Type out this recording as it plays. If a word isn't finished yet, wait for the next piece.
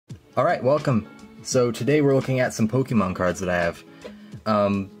Alright, welcome. So today we're looking at some Pokemon cards that I have.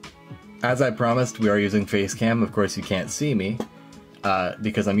 As I promised, we are using face cam. Of course you can't see me,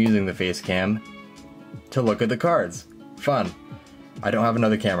 because I'm using the face cam to look at the cards. Fun. I don't have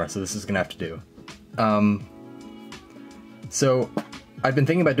another camera, so this is gonna have to do. So I've been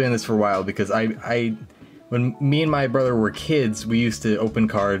thinking about doing this for a while because when me and my brother were kids, we used to open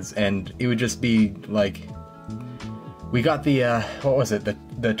cards and it would just be like, we got the, what was it, the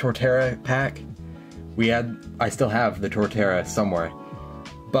Torterra pack? I still have the Torterra somewhere,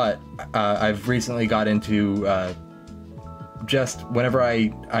 but I've recently got into, just whenever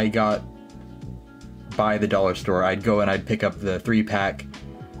I got by the dollar store, I'd go and I'd pick up the 3-pack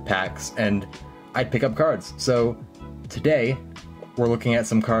packs and I'd pick up cards. So today we're looking at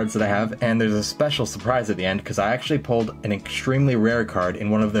some cards that I have, and there's a special surprise at the end because I actually pulled an extremely rare card in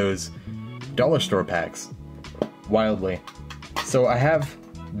one of those dollar store packs. Wildly. So I have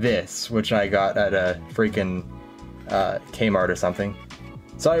this, which I got at a freaking Kmart or something.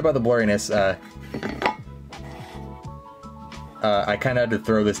 Sorry about the blurriness. I kind of had to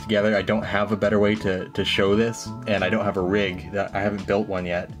throw this together. I don't have a better way to show this, and I don't have a rig. I haven't built one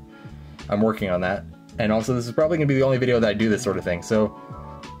yet. I'm working on that. And also, this is probably going to be the only video that I do this sort of thing, so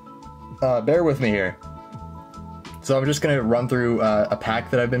bear with me here. So I'm just going to run through a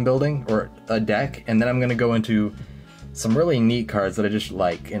pack that I've been building, or a deck, and then I'm going to go into some really neat cards that I just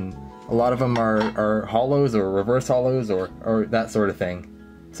like, and a lot of them are hollows or reverse hollows or that sort of thing.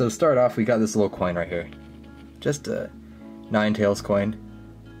 So to start off, we got this little coin right here. Just a Ninetales coin.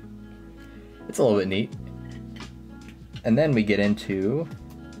 It's a little bit neat. And then we get into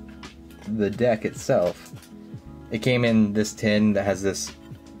the deck itself. It came in this tin that has this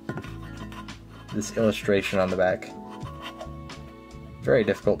illustration on the back. Very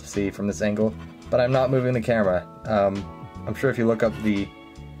difficult to see from this angle, but I'm not moving the camera. I'm sure if you look up the,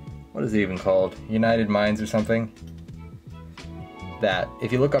 what is it even called? United Minds or something? That.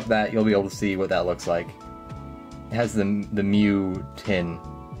 If you look up that, you'll be able to see what that looks like. It has the Mew tin.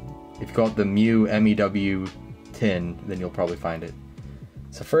 If you call it the Mew MEW tin, then you'll probably find it.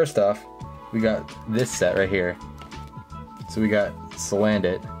 So first off, we got this set right here. So we got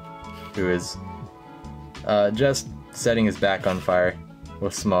Salandit, who is just setting his back on fire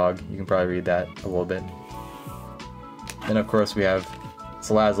with smog. You can probably read that a little bit. Then of course we have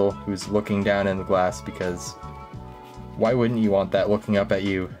Salazzle, who's looking down in the glass because why wouldn't you want that looking up at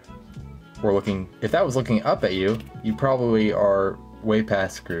you? Or looking, if that was looking up at you, you probably are way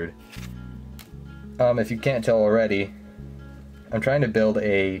past screwed. If you can't tell already, I'm trying to build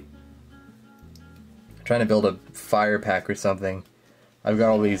a fire pack or something. I've got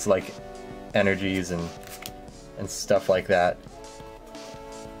all these like energies and stuff like that.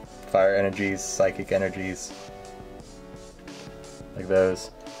 Fire energies, psychic energies, like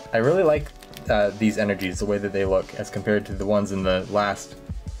those. I really like these energies, the way that they look, as compared to the ones in the last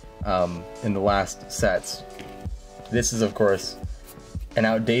sets. This is of course an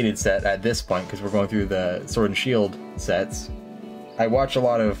outdated set at this point because we're going through the Sword and Shield sets. I watch a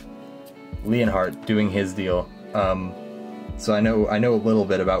lot of Leonhardt doing his deal, so I know a little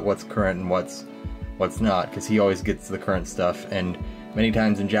bit about what's current and what's not, because he always gets the current stuff, and many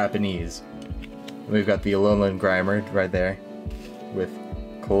times in Japanese. We've got the Alolan Grimer right there with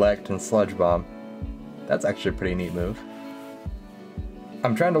Collect and Sludge Bomb. That's actually a pretty neat move.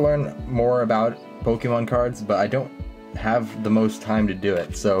 I'm trying to learn more about Pokemon cards, but I don't have the most time to do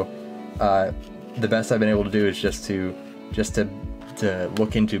it, so the best I've been able to do is just to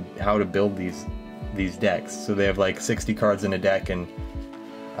look into how to build these decks. So they have like 60 cards in a deck, and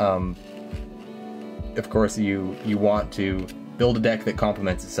of course you want to build a deck that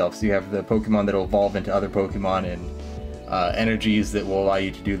complements itself. So you have the Pokemon that will evolve into other Pokemon, and energies that will allow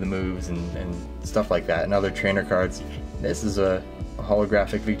you to do the moves and stuff like that, and other trainer cards. This is a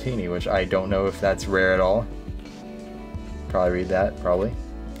holographic Victini, which I don't know if that's rare at all. Probably read that, probably.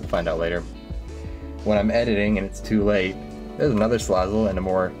 We'll find out later. When I'm editing and it's too late, there's another Salazzle and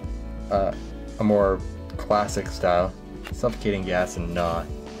a more classic style. Suffocating Gas and Gnaw.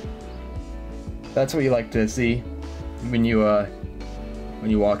 That's what you like to see when you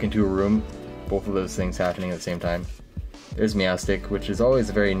walk into a room. Both of those things happening at the same time. There's Meowstic, which is always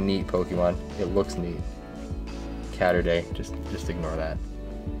a very neat Pokemon. It looks neat. Catterday, just ignore that.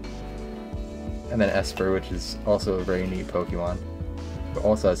 And then Esper, which is also a very neat Pokemon, but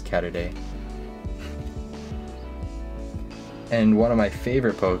also has Catterday. And one of my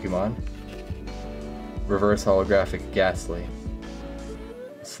favorite Pokemon, Reverse Holographic Ghastly.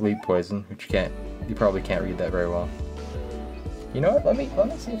 Sleep Poison, which you probably can't read that very well. You know what? Let me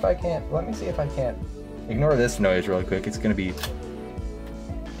see if I can't. Ignore this noise really quick. It's gonna be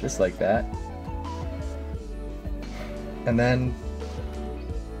just like that. And then,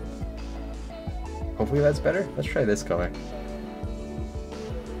 hopefully that's better. Let's try this color.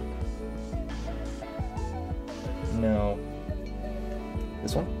 No.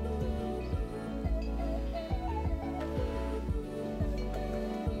 This one?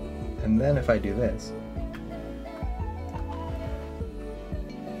 And then if I do this,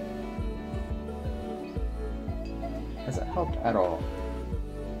 has it helped at all?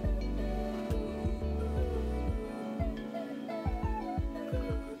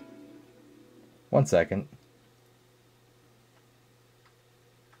 One second.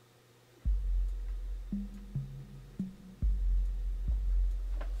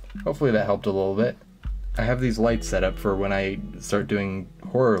 Hopefully that helped a little bit. I have these lights set up for when I start doing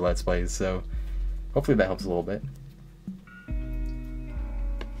horror Let's Plays, so hopefully that helps a little bit.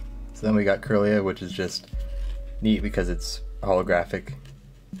 So then we got Curlia, which is just neat because it's holographic.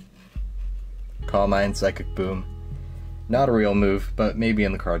 Calm Mind, Psychic Boom. Not a real move, but maybe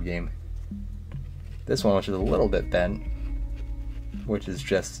in the card game. This one, which is a little bit bent, which is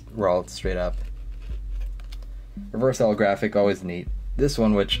just raw straight up. Reverse holographic, always neat. This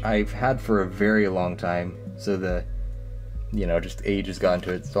one, which I've had for a very long time, so the, you know, just age has gone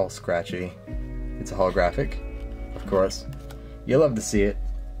to it, it's all scratchy. It's a holographic, of course. You'll love to see it.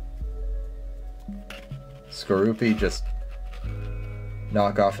 Skorupi, just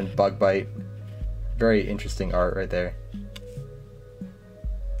knockoff and bug bite. Very interesting art right there.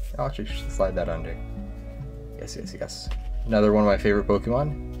 I'll actually slide that under. Yes, yes, yes. Another one of my favorite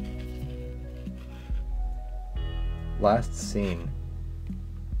Pokemon. Last Scene.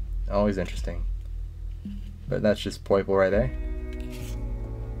 Always interesting. But that's just Poiple right there.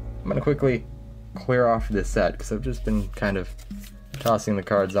 I'm gonna quickly clear off this set because I've just been kind of tossing the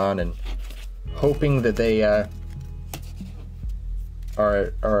cards on and hoping that they are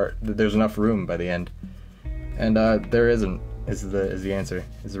that there's enough room by the end. And there isn't. Is the answer.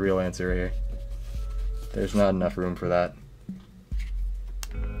 Is the real answer right here. There's not enough room for that.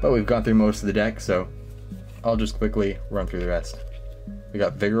 But we've gone through most of the deck, so I'll just quickly run through the rest. We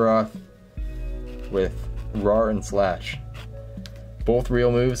got Vigoroth with Roar and Slash. Both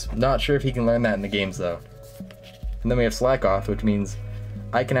real moves. Not sure if he can learn that in the games though. And then we have Slackoth, which means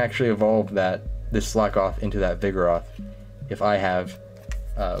I can actually evolve this Slackoth into that Vigoroth if I have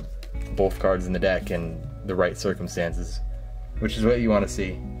both cards in the deck in the right circumstances, which is what you want to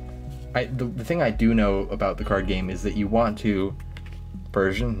see. The thing I do know about the card game is that you want to,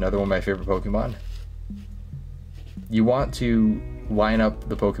 Persian, another one of my favorite Pokemon, you want to line up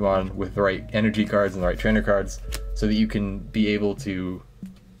the Pokemon with the right energy cards and the right trainer cards so that you can be able to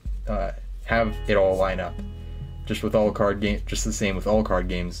have it all line up. Just with all card game, just the same with all card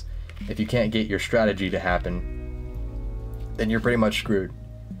games. If you can't get your strategy to happen, then you're pretty much screwed.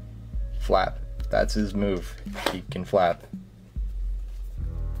 Flap. That's his move. He can flap.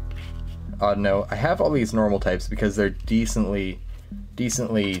 No, I have all these normal types because they're decently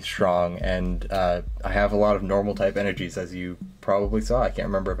strong, and I have a lot of normal type energies, as you probably saw. I can't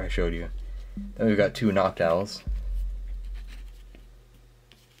remember if I showed you. Then we've got two Noctowls.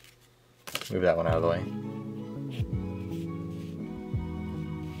 Move that one out of the way.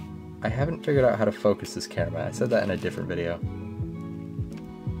 I haven't figured out how to focus this camera. I said that in a different video.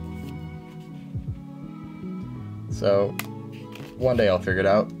 So, one day I'll figure it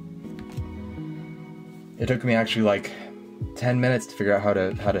out. It took me actually like 10 minutes to figure out how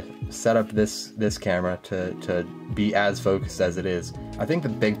to set up this camera to be as focused as it is. I think the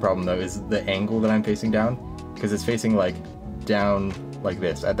big problem though is the angle that I'm facing down, because it's facing like down like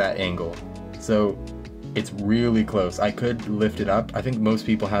this at that angle. So it's really close. I could lift it up. I think most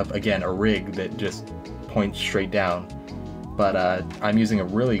people have, again, a rig that just points straight down, but I'm using a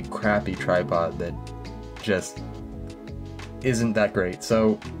really crappy tripod that just isn't that great,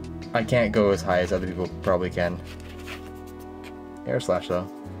 so I can't go as high as other people probably can. Air Slash though.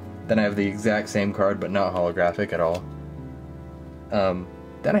 Then I have the exact same card but not holographic at all.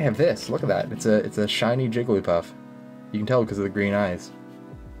 Then I have this. Look at that. It's a shiny Jigglypuff. You can tell because of the green eyes.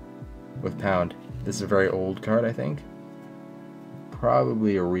 With Pound. This is a very old card, I think.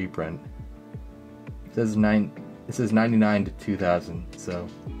 Probably a reprint. It says 99 to 2000, so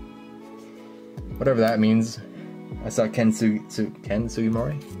whatever that means. I saw Ken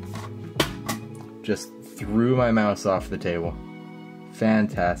Sugimori. Just threw my mouse off the table.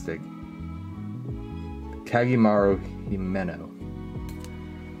 Fantastic. Kagimaru Himeno.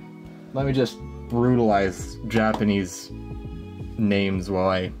 Let me just brutalize Japanese names while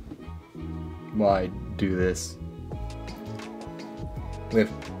I do this. We have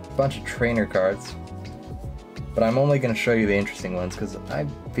a bunch of trainer cards. But I'm only going to show you the interesting ones because I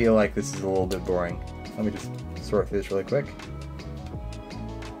feel like this is a little bit boring. Let me just sort through this really quick.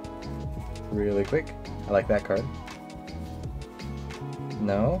 Really quick. I like that card.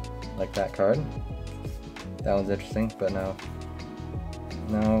 No, like that card. That one's interesting, but no.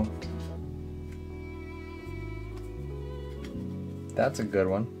 No. That's a good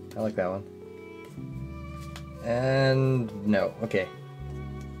one. I like that one. And no, okay.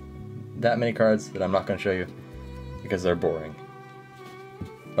 That many cards that I'm not going to show you because they're boring.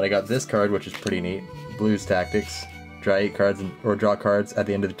 But I got this card, which is pretty neat. Blues Tactics. Draw 8 cards or draw cards at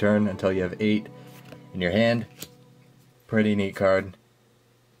the end of the turn until you have 8 in your hand. Pretty neat card.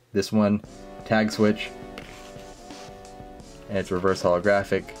 This one, Tag Switch. And it's reverse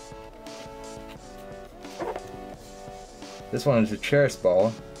holographic. This one is a Cherish Ball,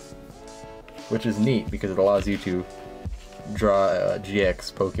 which is neat because it allows you to draw a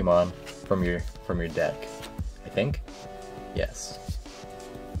GX Pokemon from your deck. I think? Yes.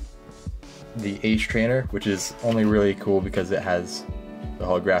 The H Trainer, which is only really cool because it has the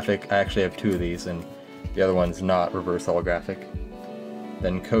holographic. I actually have 2 of these, and the other one's not reverse holographic.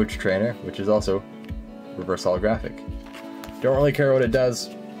 Then Coach Trainer, which is also reverse holographic. Don't really care what it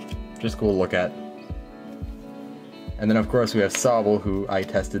does, just cool to look at. And then of course we have Sobble, who I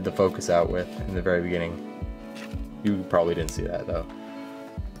tested the focus out with in the very beginning. You probably didn't see that though.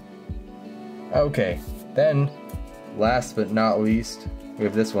 Okay, then last but not least, we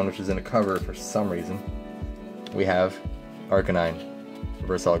have this one, which is in a cover for some reason. We have Arcanine,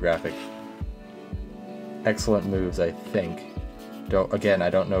 reverse holographic. Excellent moves, I think. Again, I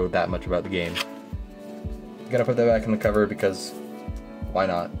don't know that much about the game. Gonna put that back in the cover because why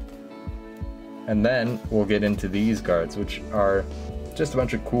not? And then we'll get into these cards, which are just a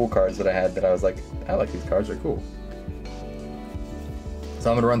bunch of cool cards that I had that I was like, I like these cards, they're cool. So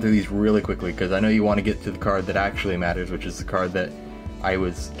I'm gonna run through these really quickly because I know you want to get to the card that actually matters, which is the card that I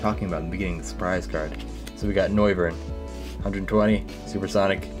was talking about in the beginning, the surprise card. So we got Noivern, 120,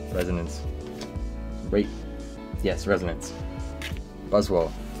 Supersonic, Resonance. Wait, yes, Resonance.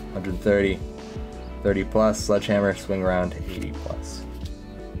 Buzzwole, 130, 30 plus, Sledgehammer, Swing Around, 80 plus.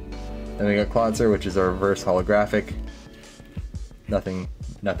 Then we got Clawitzer, which is a reverse holographic. Nothing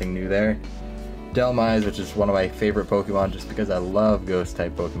new there. Delmise, which is one of my favorite Pokemon just because I love ghost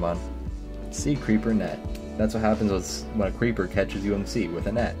type Pokemon. Sea Creeper Net. That's what happens when a creeper catches you in the sea with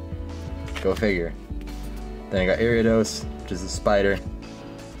a net. Go figure. Then I got Ariados, which is a spider.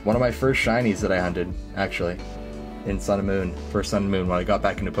 One of my first shinies that I hunted, actually, in Sun and Moon. First Sun and Moon when I got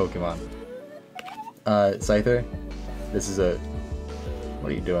back into Pokemon. Scyther. This is a...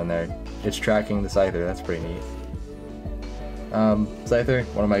 What are you doing there? It's tracking the Scyther, that's pretty neat. Scyther,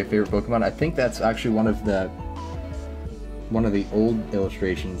 one of my favorite Pokemon. I think that's actually one of the old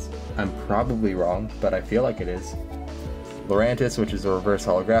illustrations. I'm probably wrong, but I feel like it is. Lurantis, which is a reverse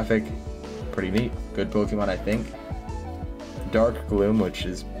holographic. Pretty neat. Good Pokemon, I think. Dark Gloom, which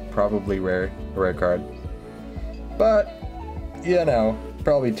is probably a rare card. But, you know,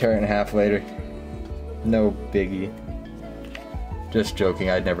 probably tear it in half later. No biggie. Just joking,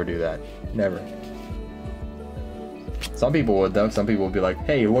 I'd never do that. Never. Some people would though. Some people would be like,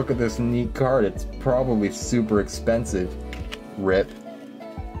 hey, look at this neat card. It's probably super expensive. Rip.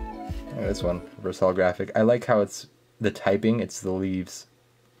 Oh, this one, reverse holographic. I like how it's the typing. It's the leaves.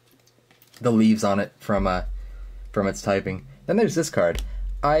 The leaves on it from its typing. Then there's this card.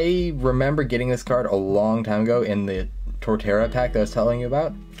 I remember getting this card a long time ago in the Torterra pack that I was telling you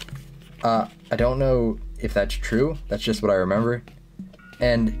about. I don't know if that's true. That's just what I remember.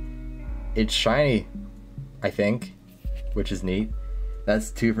 And it's shiny, I think, which is neat.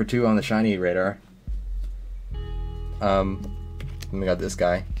 That's 2 for 2 on the shiny radar. Then we got this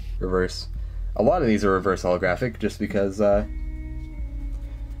guy, reverse. A lot of these are reverse holographic just because I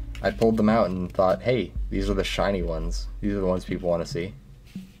pulled them out and thought, hey, these are the shiny ones. These are the ones people want to see.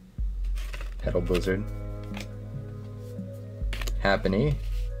 Petal Blizzard. Happiny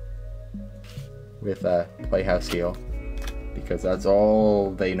with Playhouse Heal, because that's all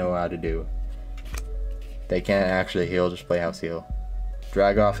they know how to do. They can't actually heal, just Playhouse Heal.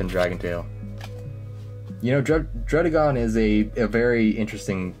 Dragoff and Dragon Tail. You know, Druddigon is a very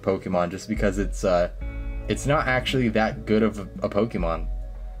interesting Pokemon just because it's not actually that good of a Pokemon,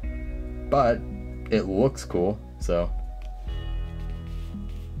 but it looks cool, so.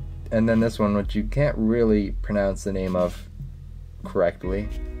 And then this one, which you can't really pronounce the name of correctly,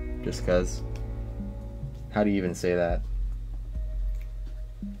 just because. How do you even say that?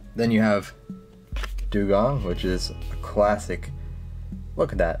 Then you have Dugong, which is a classic.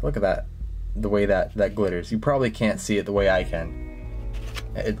 Look at that, look at that. The way that glitters. You probably can't see it the way I can.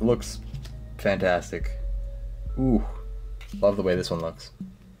 It looks fantastic. Ooh, love the way this one looks.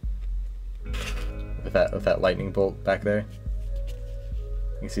 With that lightning bolt back there.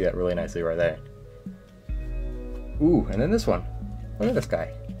 You can see that really nicely right there. Ooh, and then this one. Look at this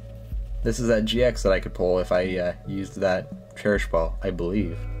guy. This is that GX that I could pull if I used that Cherish Ball, I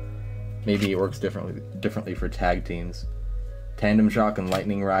believe. Maybe it works differently for tag teams. Tandem Shock and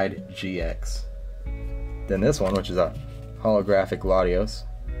Lightning Ride GX. Then this one, which is a holographic Latios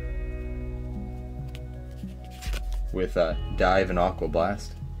with Dive and Aqua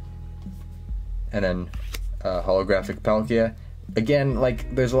Blast. And then holographic Palkia. Again,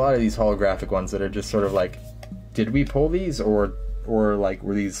 like, there's a lot of these holographic ones that are just sort of like, did we pull these or like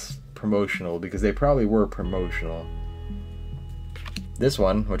were these promotional? Because they probably were promotional. This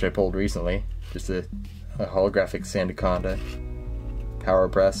one, which I pulled recently, just a holographic Sandaconda, Power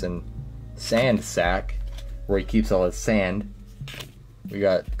Press, and Sand Sack, where he keeps all his sand. We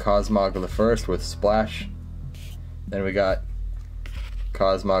got Cosmog the First with Splash. Then we got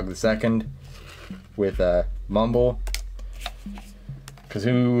Cosmog the Second with Mumble. Because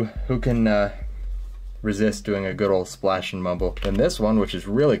who can resist doing a good old Splash and Mumble? And this one, which is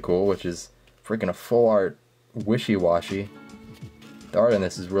really cool, which is freaking a full art Wishy-Washy. The art in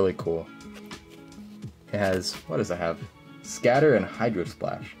this is really cool. It has, what does it have? Scatter and Hydro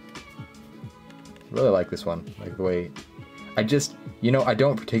Splash. Really like this one. Like the way, I just, you know, I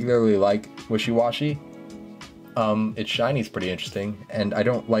don't particularly like Wishy-Washy. Its shiny's pretty interesting, and I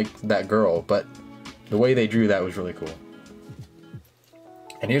don't like that girl, but the way they drew that was really cool.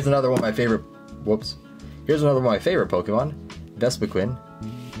 And here's another one of my favorite, here's another one of my favorite Pokemon, Vespiquen,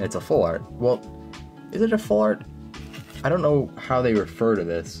 and it's a full art. Well, is it a full art? I don't know how they refer to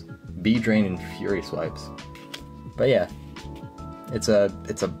this. B-Drain and Fury Swipes. But yeah, it's a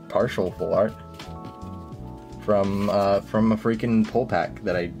partial full art from a freaking pull pack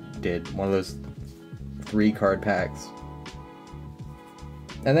that I did, one of those 3-card packs.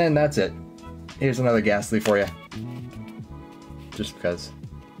 And then that's it. Here's another Ghastly for you. Just because.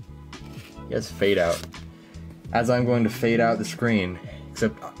 Yes, fade out. As I'm going to fade out the screen,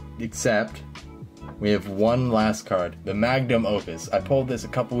 except we have one last card, the Magnum Opus. I pulled this a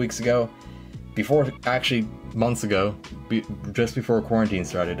couple weeks ago, actually months ago, just before quarantine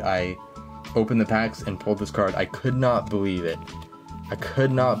started. I opened the packs and pulled this card. I could not believe it. I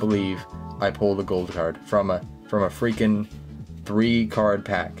could not believe I pulled a gold card from a freaking 3-card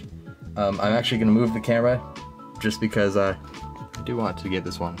pack. I'm actually going to move the camera just because I do want to get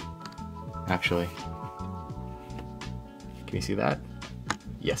this one. Actually, can you see that?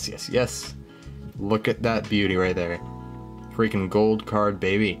 Yes, yes, yes. Look at that beauty right there. Freaking gold card,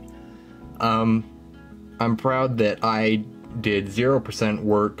 baby. I'm proud that I did 0%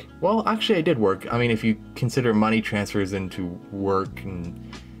 work. Well, actually I did work. I mean, if you consider money transfers into work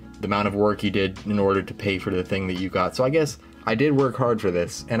and the amount of work you did in order to pay for the thing that you got. So I guess I did work hard for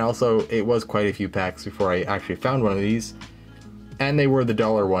this. And also, it was quite a few packs before I actually found one of these. And they were the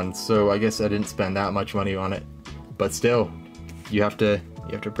dollar ones, so I guess I didn't spend that much money on it. But still, you have to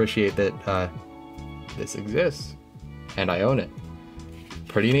appreciate that this exists, and I own it.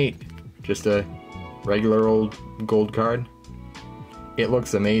 Pretty neat. Just a regular old gold card. It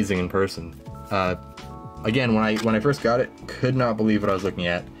looks amazing in person. Again, when I first got it, could not believe what I was looking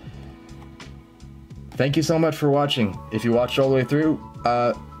at. Thank you so much for watching. If you watched all the way through,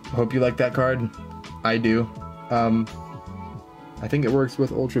 hope you like that card. I do. I think it works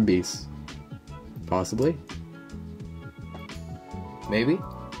with Ultra Beasts. Possibly. Maybe?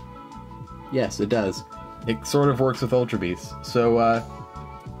 Yes, it does. It sort of works with Ultra Beasts. So,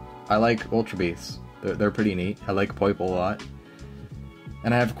 I like Ultra Beasts. They're pretty neat. I like Poiple a lot.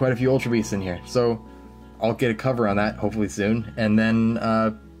 And I have quite a few Ultra Beasts in here. So, I'll get a cover on that, hopefully soon. And then,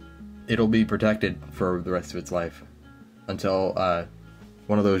 it'll be protected for the rest of its life. Until,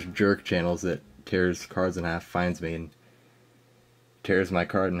 one of those jerk channels that tears cards in half finds me and tears my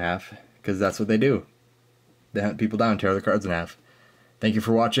card in half, because that's what they do. They hunt people down, tear their cards in half. Thank you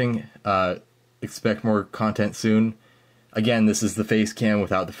for watching. Expect more content soon. Again, this is the face cam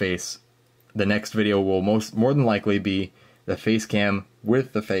without the face. The next video will more than likely be the face cam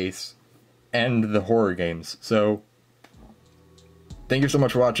with the face and the horror games. So, thank you so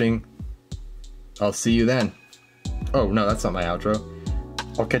much for watching. I'll see you then. Oh, no, that's not my outro.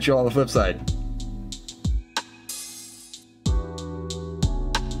 I'll catch you all on the flip side.